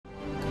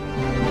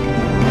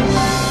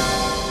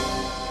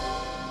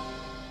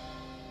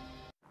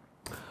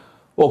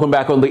Welcome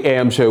back on the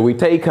AM show. We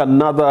take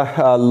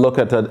another look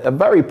at a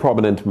very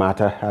prominent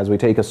matter as we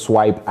take a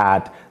swipe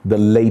at the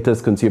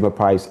latest consumer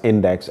price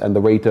index and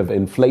the rate of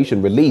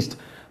inflation released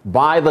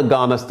by the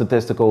Ghana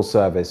Statistical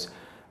Service.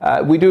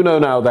 We do know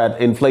now that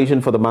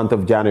inflation for the month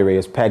of January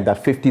is pegged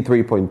at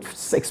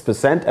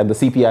 53.6%, and the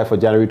CPI for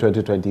January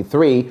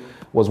 2023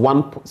 was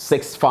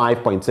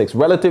 165.6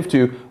 relative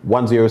to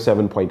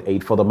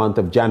 107.8 for the month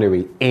of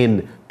January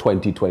in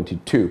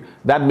 2022.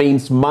 That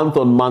means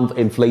month-on-month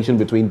inflation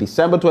between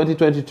December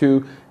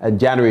 2022 and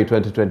January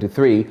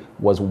 2023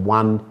 was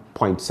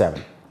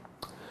 1.7.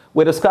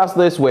 We discussed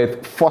this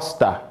with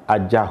Foster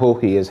Adjaho.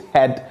 He is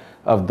head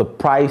of the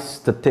Price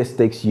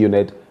Statistics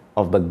Unit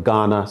of the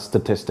Ghana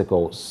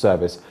Statistical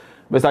Service.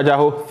 Mr.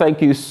 Adjaho,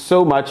 thank you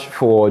so much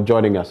for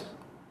joining us.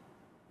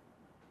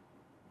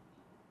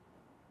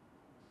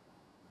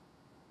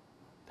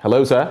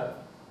 Hello, sir.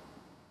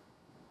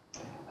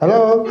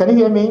 Hello, can you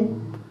hear me?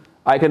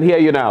 I can hear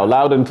you now,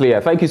 loud and clear.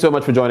 Thank you so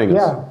much for joining us.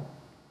 Yeah,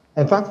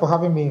 and thanks for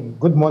having me.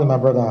 Good morning, my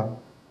brother.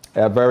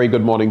 A very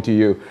good morning to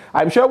you.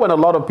 I'm sure when a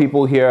lot of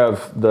people hear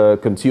of the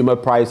consumer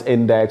price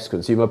index,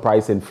 consumer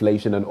price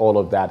inflation and all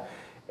of that,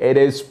 it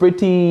is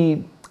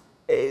pretty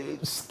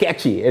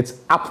sketchy. It's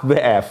up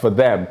there for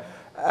them.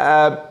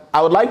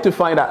 I would like to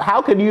find out,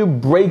 how can you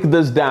break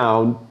this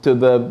down to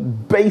the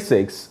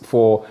basics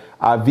for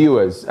our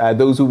viewers,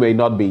 those who may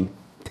not be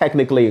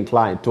technically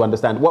inclined to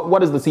understand?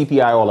 What is the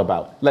CPI all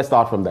about? Let's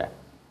start from there.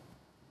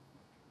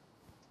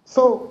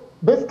 So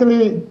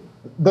basically,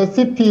 the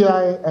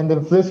CPI and the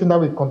inflation that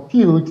we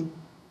compute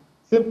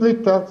simply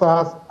tells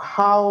us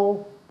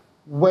how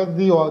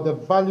worthy or the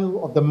value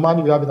of the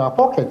money we have in our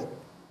pocket.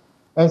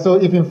 And so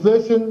if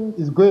inflation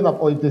is going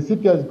up, or if the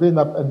CPI is going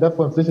up and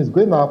therefore inflation is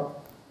going up,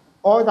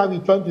 all that we're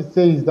trying to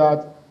say is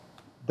that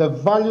the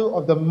value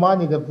of the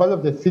money, the value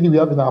of the cedi we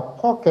have in our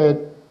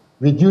pocket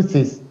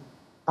reduces,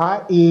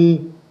 i.e.,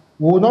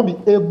 we will not be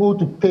able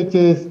to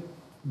purchase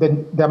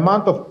the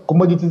amount of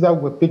commodities that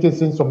we're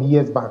purchasing some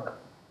years back.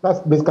 That's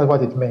basically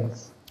what it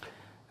means.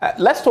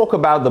 Let's talk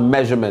about the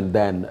measurement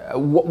then.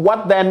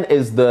 What then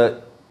is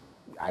the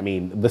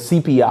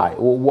CPI?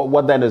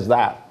 What then is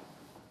that?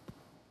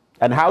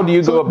 And how do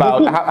you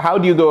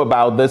go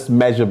about this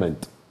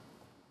measurement?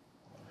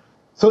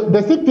 So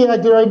the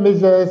CPI generally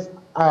measures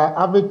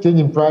average change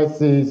in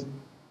prices,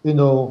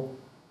 over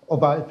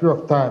a period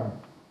of time.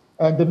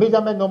 And the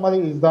measurement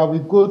normally is that we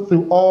go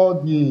through all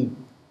the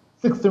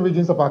 16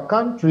 regions of our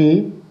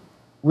country.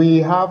 We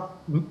have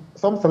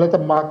some selected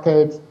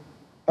markets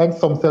and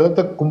some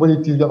selected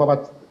commodities. We have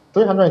about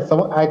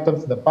 307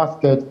 items in the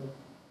basket.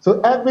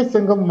 So every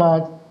single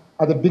month,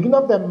 at the beginning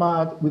of the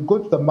month, we go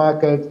to the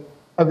market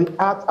and we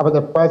ask about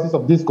the prices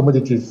of these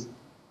commodities.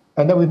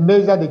 And then we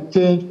measure the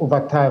change over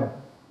time.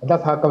 And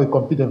that's how we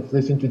compute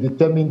inflation to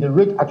determine the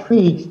rate at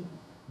which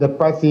the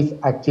prices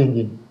are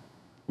changing.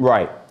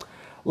 Right.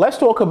 Let's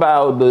talk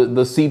about the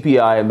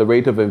CPI and the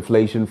rate of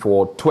inflation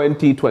for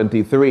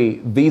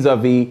 2023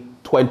 vis-a-vis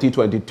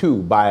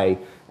 2022 by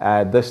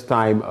this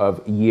time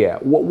of year.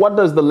 What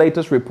does the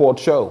latest report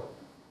show?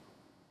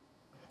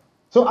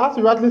 So as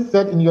you rightly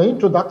said in your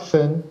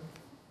introduction,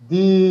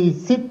 the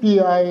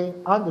CPI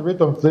and the rate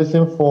of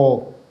inflation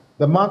for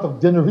the month of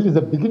January, which is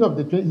the beginning of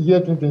the year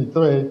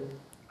 2023,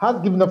 has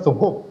given us some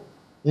hope.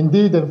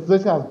 Indeed, the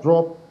inflation has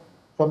dropped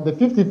from the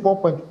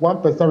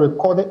 54.1%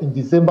 recorded in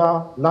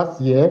December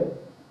last year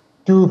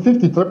to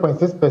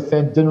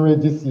 53.6% January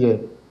this year.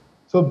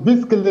 So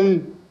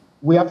basically,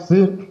 we have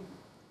seen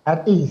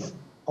an ease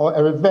or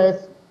a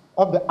reverse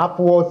of the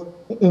upwards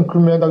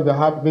increment that we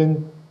have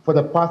having for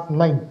the past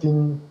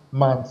 19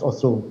 months or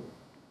so.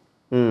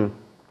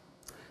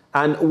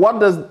 And what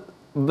does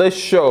this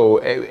show?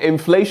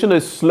 Inflation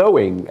is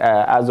slowing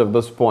as of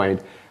this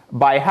point.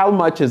 By how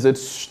much is it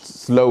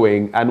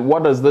slowing, and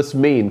what does this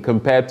mean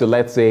compared to,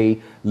 let's say,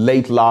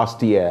 late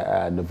last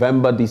year,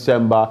 November,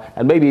 December,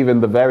 and maybe even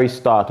the very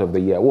start of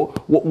the year?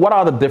 What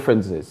are the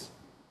differences?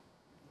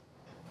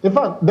 In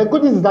fact, the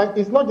good news is that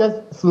it's not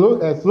just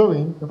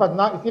slowing. In fact,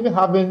 now it's even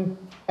having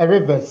a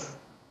reverse.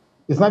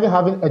 It's not even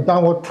having a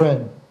downward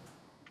trend.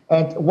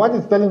 And what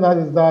it's telling us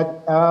is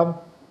that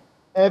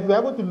if we're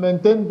able to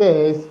maintain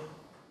this,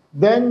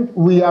 then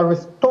we are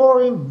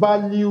restoring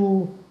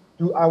value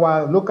to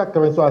our local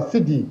currency, our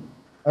cedi,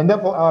 and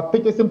therefore our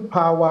purchasing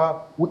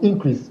power will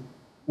increase.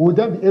 We will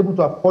then be able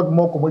to afford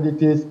more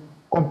commodities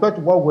compared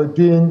to what we're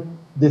doing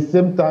the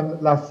same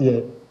time last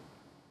year.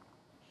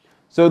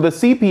 So the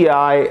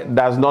CPI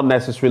does not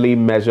necessarily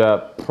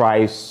measure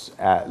price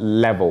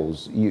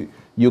levels.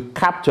 You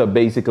capture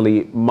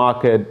basically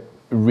market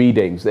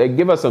readings.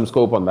 Give us some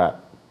scope on that.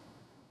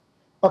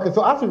 Okay,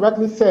 so as you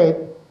rightly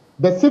said,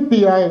 the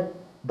CPI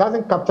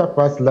doesn't capture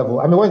price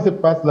level. I mean, what is the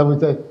price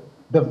level? It's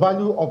the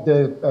value of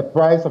the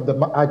price of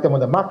the item on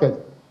the market.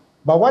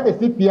 But what the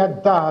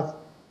CPI does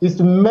is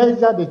to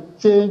measure the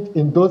change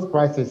in those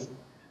prices.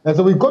 And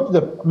so we go to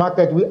the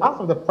market, we ask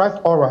for the price,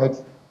 all right.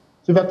 So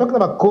if you're talking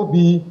about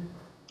Kobe,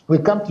 we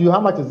come to you,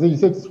 how much is it? You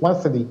say it's 1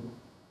 cedi.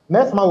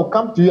 Next month we'll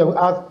come to you and we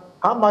ask,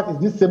 how much is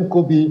this same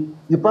Kobe?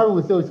 You probably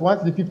will say it's 1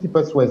 cedi 50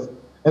 pesos.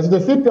 And so the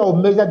CPI will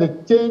measure the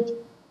change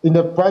in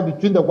the price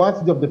between the 1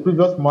 cedi of the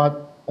previous month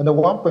and the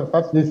 1.5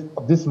 cedis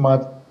of this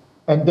month.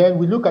 And then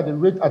we look at the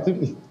rate, I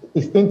think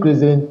it's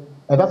increasing,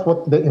 and that's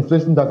what the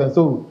inflation does. And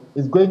so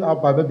it's going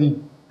up by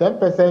maybe 10%,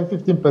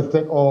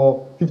 15%,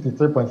 or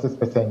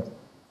 53.6%.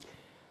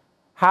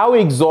 How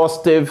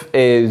exhaustive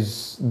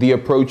is the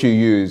approach you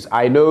use?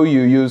 I know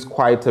you use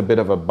quite a bit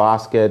of a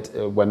basket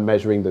when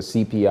measuring the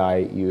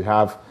CPI. You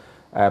have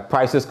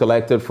prices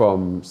collected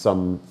from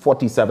some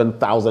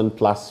 47,000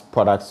 plus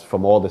products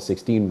from all the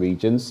 16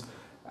 regions,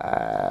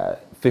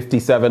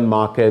 57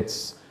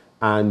 markets,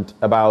 and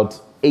about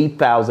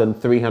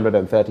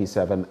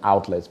 8,337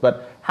 outlets.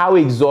 But how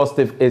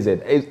exhaustive is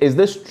it? Is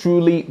this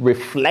truly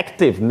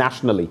reflective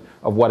nationally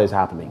of what is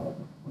happening?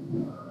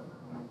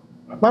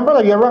 My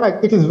brother, you're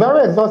right. It is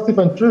very exhaustive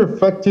and truly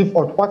reflective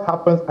of what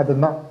happens at the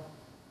national.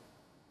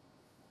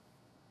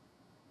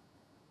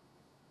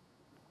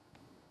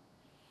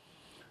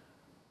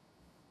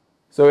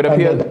 So it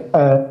appears.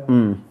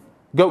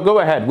 Go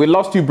ahead. We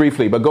lost you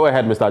briefly, but go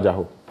ahead, Mr.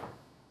 Ajaho.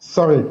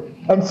 Sorry.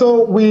 And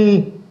so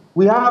we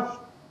have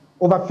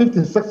over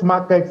 56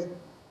 markets.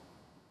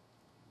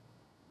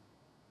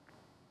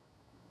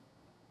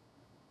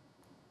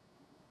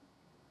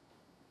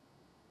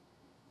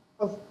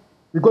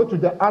 We go to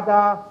the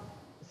other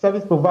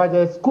service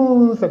providers,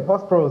 schools and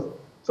hospitals.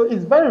 So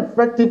it's very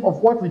reflective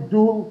of what we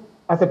do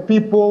as a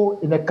people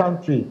in a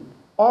country.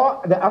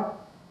 All the aspects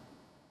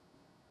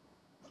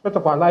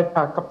of our life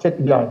are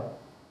captured behind.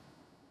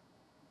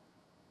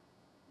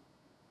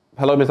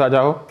 Hello, Mr.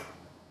 Ajaho.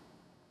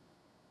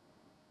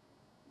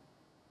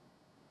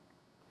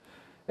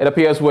 It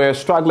appears we're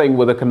struggling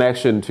with a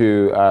connection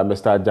to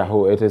Mr.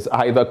 Ajaho. It is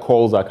either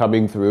calls are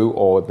coming through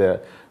or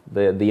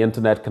the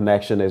internet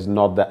connection is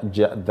not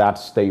that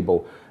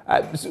stable.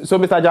 So,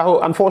 Mr.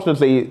 Ajaho,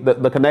 unfortunately,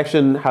 the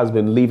connection has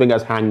been leaving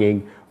us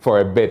hanging for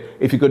a bit.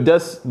 If you could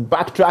just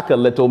backtrack a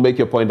little, make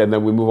your point, and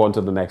then we move on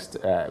to the next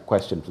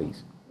question,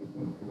 please.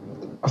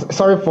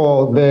 Sorry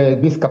for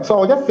this. So I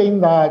was just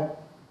saying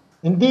that,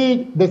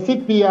 indeed, the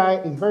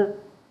CPI is very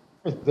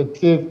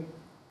representative.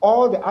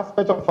 All the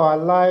aspects of our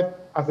life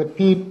as a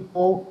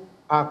people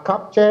are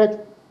captured.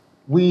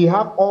 We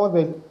have all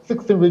the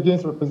 16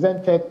 regions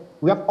represented.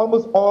 We have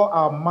almost all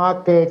our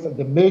markets,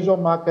 the major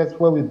markets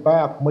where we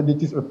buy our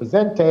commodities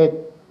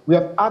represented. We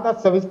have other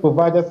service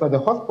providers like the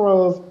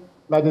hospitals,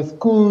 like the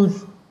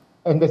schools,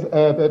 and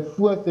the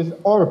fuel stations,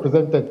 all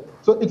represented.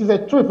 So it is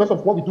a true reflection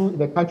of what we do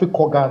in a country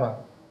called Ghana.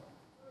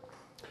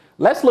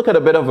 Let's look at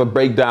a bit of a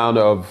breakdown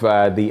of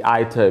the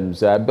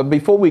items. But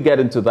before we get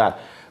into that,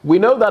 we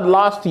know that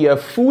last year,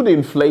 food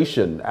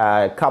inflation,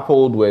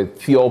 coupled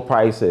with fuel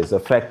prices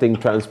affecting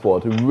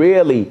transport,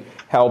 really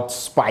helped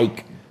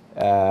spike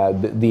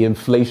the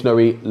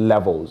inflationary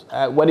levels.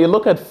 When you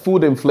look at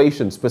food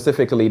inflation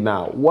specifically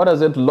now, what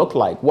does it look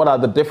like? What are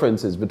the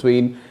differences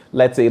between,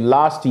 let's say,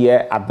 last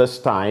year at this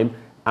time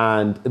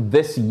and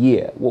this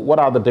year? What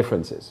are the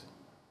differences?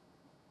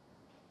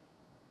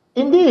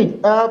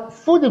 Indeed,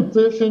 food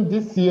inflation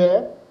this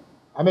year,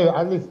 I mean,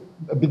 at least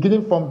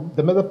beginning from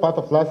the middle part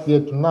of last year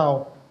to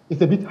now,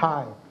 is a bit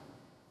high.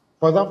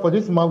 For example, for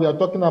this month, we are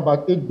talking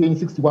about it being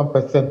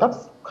 61%.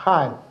 That's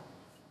high.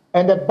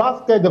 And the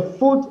basket, the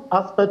food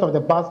aspect of the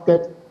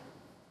basket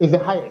is the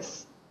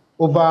highest,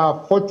 over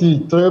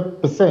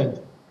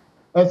 43%.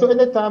 And so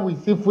anytime we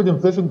see food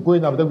inflation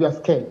going up, then we are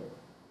scared.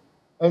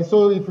 And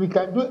so if we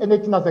can do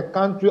anything as a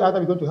country,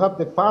 either we're going to help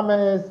the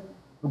farmers,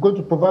 we're going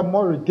to provide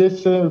more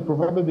irrigation, we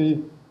provide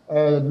maybe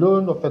a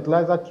loan or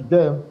fertilizer to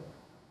them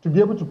to be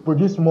able to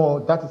produce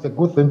more, that is a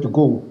good thing to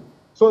go.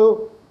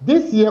 So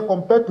this year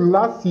compared to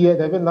last year,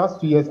 even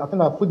last 2 years, I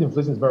think our food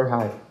inflation is very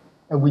high,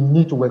 and we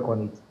need to work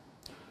on it.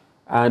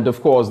 And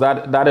of course,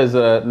 that is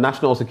a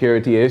national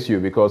security issue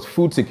because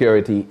food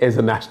security is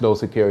a national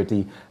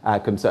security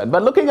concern.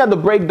 But looking at the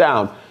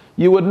breakdown,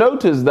 you would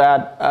notice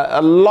that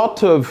a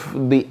lot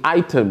of the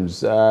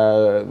items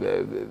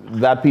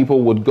that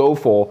people would go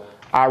for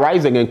are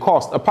rising in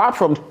cost. Apart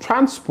from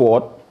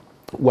transport,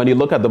 when you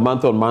look at the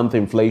month-on-month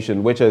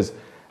inflation, which has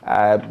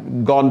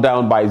gone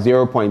down by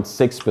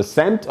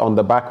 0.6% on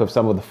the back of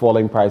some of the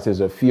falling prices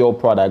of fuel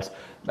products.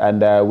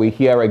 And we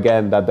hear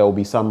again that there will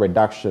be some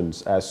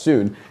reductions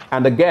soon.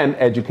 And again,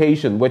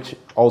 education, which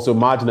also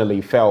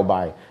marginally fell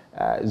by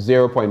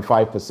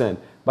 0.5%.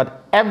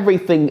 But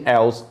everything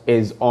else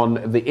is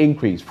on the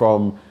increase,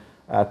 from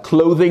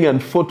clothing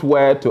and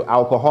footwear to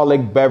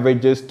alcoholic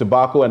beverages,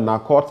 tobacco and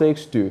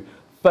narcotics, to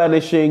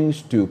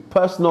furnishings, to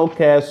personal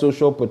care,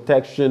 social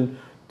protection,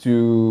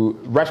 to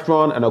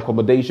restaurant and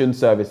accommodation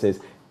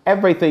services.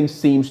 Everything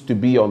seems to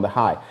be on the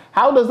high.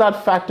 How does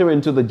that factor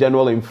into the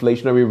general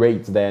inflationary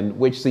rates then,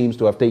 which seems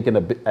to have taken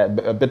a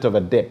bit of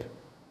a dip?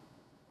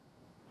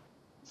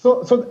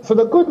 So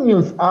the good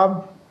news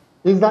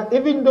is that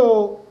even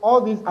though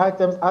all these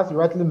items, as you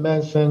rightly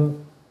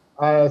mentioned,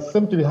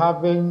 seem to be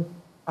having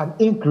an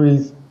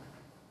increase,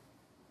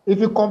 if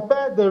you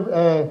compare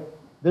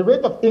the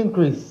rate of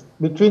increase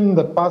between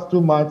the past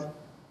 2 months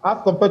as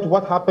compared to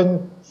what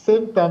happened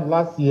same time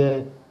last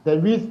year,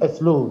 there is a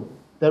slow,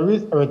 there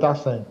is a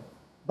reduction.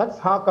 That's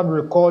how come we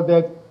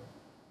recorded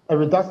a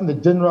reduction in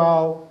the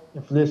general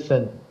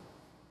inflation.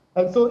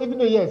 And so even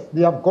though, yes,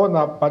 they have gone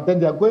up, but then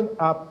they are going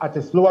up at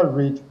a slower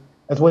rate.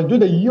 As when you do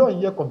the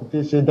year-on-year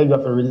computation, then you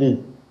have a relief,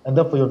 and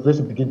therefore your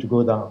inflation begin to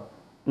go down.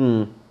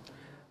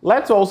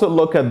 Let's also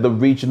look at the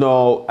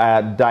regional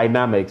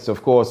dynamics.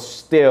 Of course,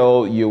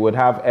 still you would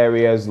have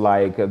areas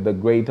like the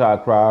Greater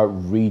Accra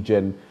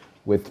region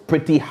with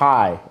pretty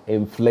high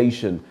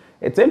inflation.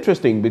 It's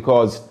interesting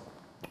because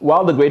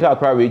while the Greater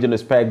Accra region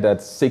is pegged at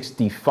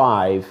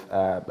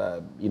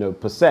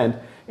 65%,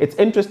 it's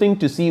interesting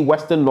to see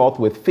Western North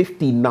with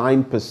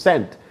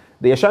 59%.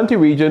 The Ashanti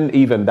region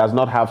even does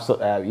not have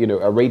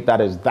a rate that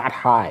is that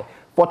high,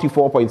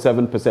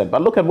 44.7%.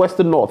 But look at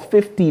Western North,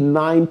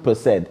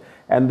 59%.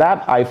 And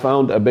that I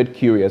found a bit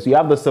curious. You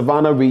have the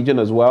Savannah region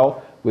as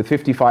well with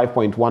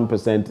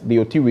 55.1%, the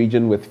Oti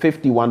region with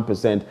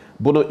 51%,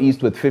 Bono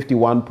East with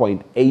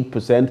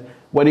 51.8%.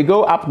 When you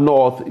go up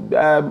north,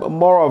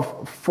 more of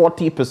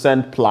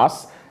 40%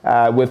 plus,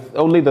 with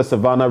only the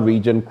Savannah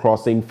region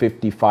crossing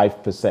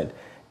 55%.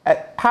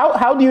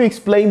 How do you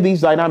explain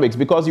these dynamics?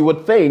 Because you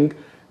would think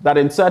that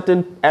in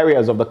certain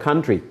areas of the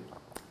country,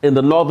 in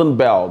the northern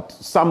belt,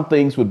 some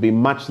things would be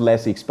much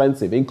less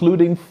expensive,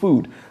 including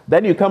food.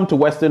 Then you come to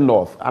Western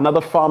North,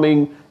 another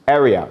farming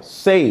area,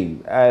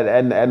 same.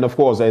 And of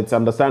course, it's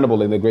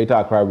understandable in the Greater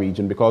Accra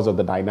region because of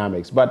the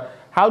dynamics. But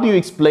how do you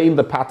explain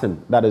the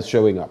pattern that is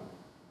showing up?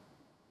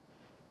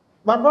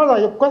 My brother,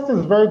 your question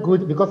is very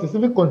good because it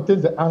even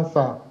contains the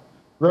answer.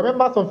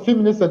 Remember some few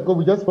minutes ago,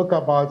 we just spoke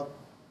about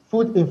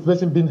food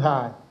inflation being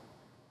high.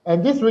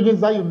 And these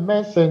regions that you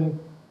mentioned,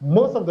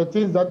 most of the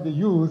things that they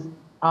use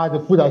are the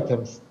food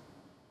items.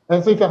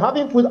 And so if you're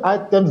having food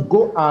items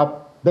go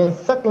up, then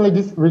certainly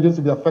these regions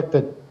will be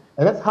affected.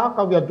 And that's how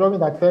come we are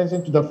drawing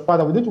attention to the fact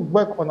that we need to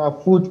work on our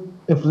food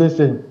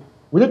inflation.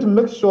 We need to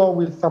make sure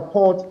we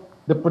support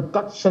the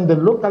production, the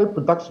local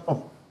production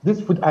of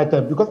these food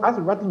items. Because as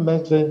you rightly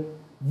mentioned,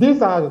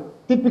 these are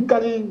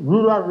typically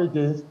rural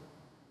regions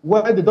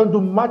where they don't do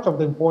much of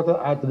the important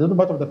items, they don't do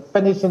much of the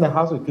furnishing and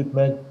house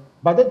equipment,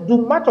 but they do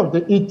much of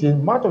the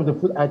eating, much of the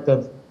food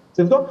items.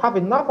 So if you don't have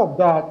enough of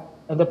that,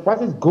 and the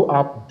prices go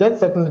up, then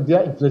certainly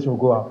their inflation will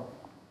go up.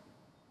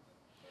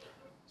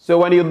 So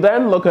when you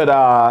then look at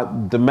our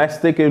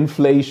domestic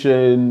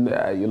inflation,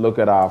 you look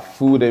at our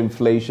food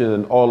inflation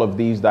and all of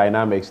these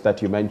dynamics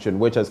that you mentioned,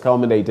 which has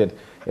culminated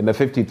in the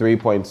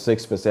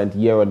 53.6%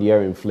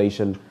 year-on-year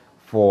inflation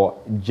for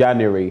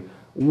January,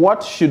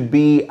 what should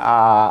be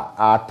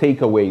our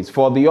takeaways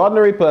for the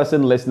ordinary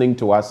person listening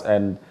to us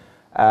and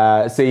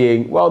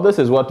saying, well, this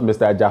is what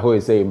Mr. Agyahor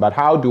is saying, but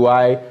how do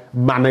I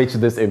manage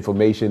this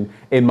information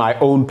in my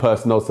own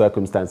personal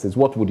circumstances?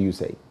 What would you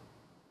say?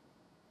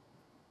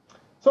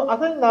 So I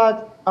think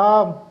that,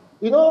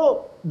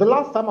 the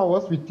last time I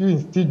was with you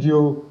in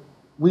studio,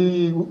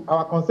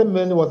 our concern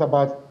mainly was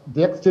about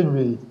the exchange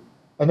rate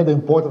and then the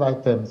imported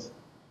items.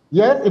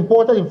 Yes,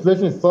 imported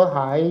inflation is so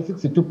high,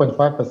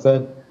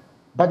 62.5%,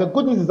 but the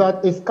good news is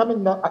that it's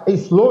coming down,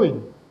 it's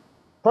slowing.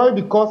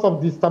 Probably because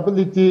of the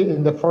stability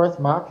in the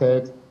forest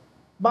market,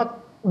 but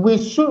we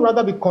should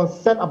rather be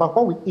concerned about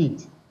what we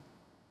eat.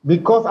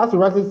 Because as you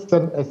rightly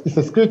said, it's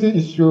a security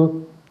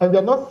issue, and we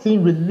are not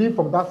seeing relief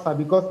from that side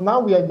because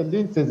now we are in the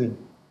lean season.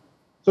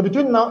 So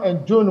between now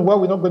and June, where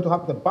we're not going to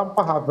have the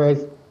bumper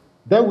harvest,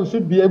 then we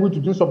should be able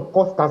to do some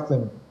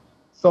forecasting,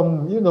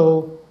 some,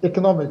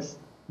 economics,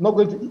 not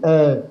going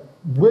to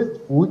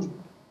waste food.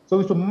 So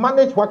we should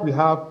manage what we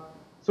have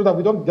so that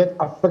we don't get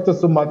affected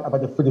so much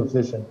about the food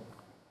inflation.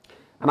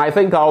 And I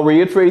think I'll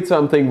reiterate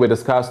something we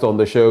discussed on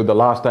the show the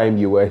last time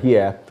you were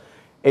here.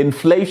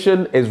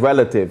 Inflation is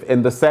relative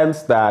in the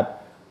sense that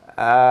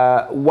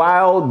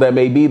while there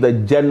may be the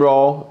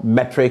general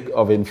metric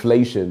of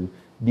inflation,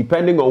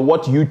 depending on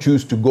what you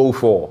choose to go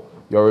for,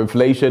 your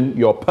inflation,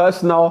 your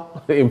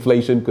personal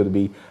inflation could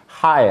be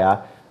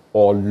higher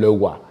or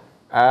lower.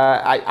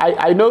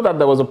 I know that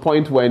there was a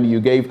point when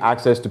you gave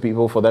access to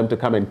people for them to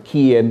come and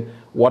key in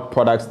what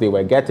products they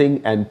were getting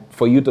and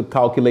for you to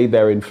calculate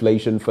their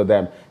inflation for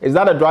them. Is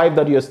that a drive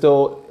that you're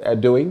still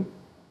doing?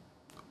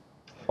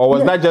 Or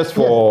was that just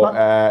for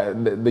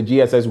the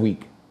GSS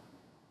week?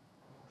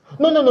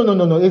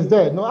 No, it's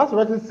there. No, as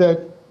rightly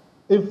said,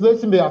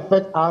 inflation may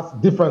affect us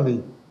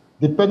differently,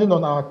 depending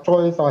on our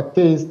choice, our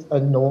taste,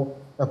 and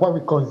what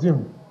we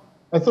consume.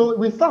 And so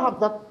we still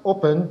have that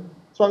open,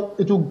 so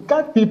it will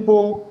guide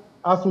people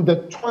as to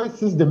the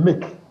choices they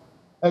make.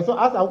 And so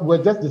as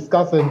we're just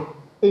discussing,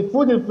 if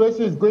food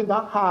inflation is going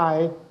that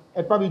high,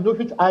 and probably know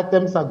which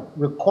items are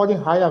recording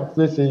higher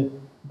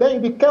inflation, then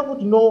you be careful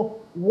to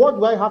know what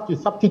do I have to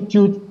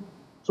substitute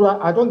so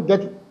I don't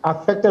get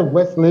affected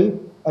worstly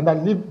and I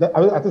live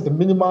at least a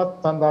minimal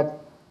standard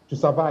to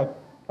survive.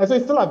 And so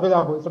it's still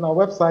available. It's on our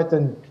website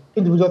and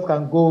individuals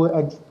can go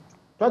and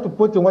try to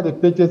put in what they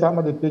purchase, how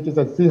much they purchase,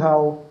 and see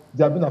how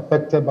they have been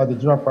affected by the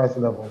general price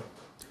level.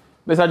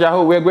 Mr.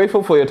 Agyahor, we're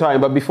grateful for your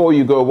time, but before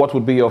you go, what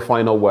would be your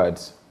final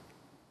words?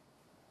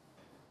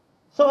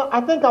 So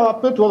I think our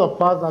appeal to all of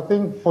us, I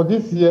think for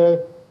this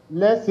year,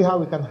 let's see how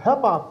we can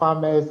help our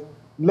farmers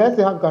let's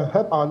see how we can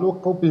help our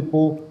local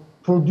people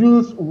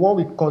produce what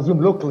we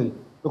consume locally.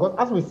 Because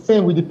as we're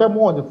saying, we depend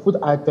more on the food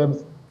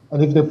items.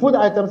 And if the food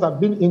items are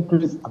being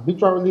increased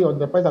arbitrarily or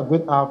the price are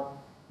going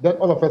up, then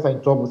all of us are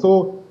in trouble.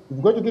 So if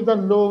we're going to give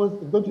them loans,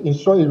 if we're going to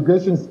ensure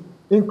irrigations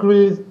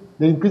increase,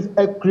 they increase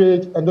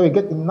acreage, and then we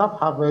get enough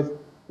harvest,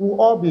 we'll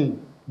all be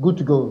good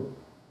to go.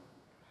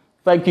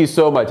 Thank you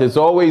so much. It's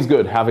always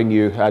good having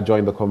you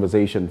join the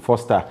conversation.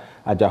 Foster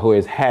Adjahor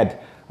is head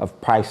of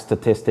Price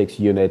Statistics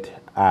Unit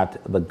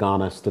at the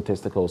Ghana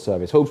Statistical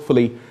Service.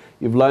 Hopefully,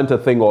 you've learned a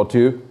thing or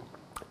two.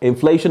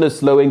 Inflation is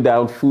slowing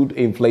down. Food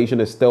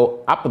inflation is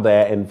still up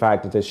there. In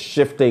fact, it is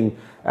shifting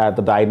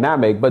the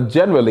dynamic, but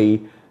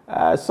generally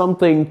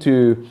something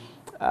to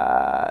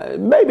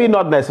maybe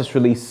not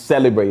necessarily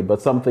celebrate,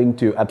 but something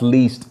to at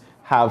least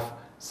have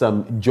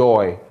some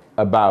joy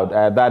about.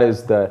 That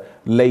is the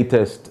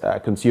latest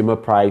consumer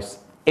price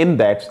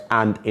index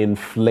and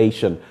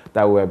inflation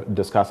that we're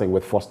discussing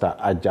with Foster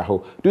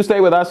Adjahor. Do stay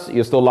with us.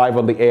 You're still live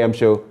on the AM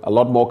show. A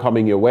lot more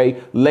coming your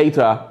way.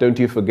 Later, don't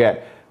you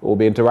forget, we'll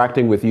be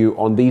interacting with you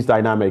on these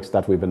dynamics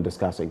that we've been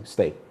discussing.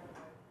 Stay.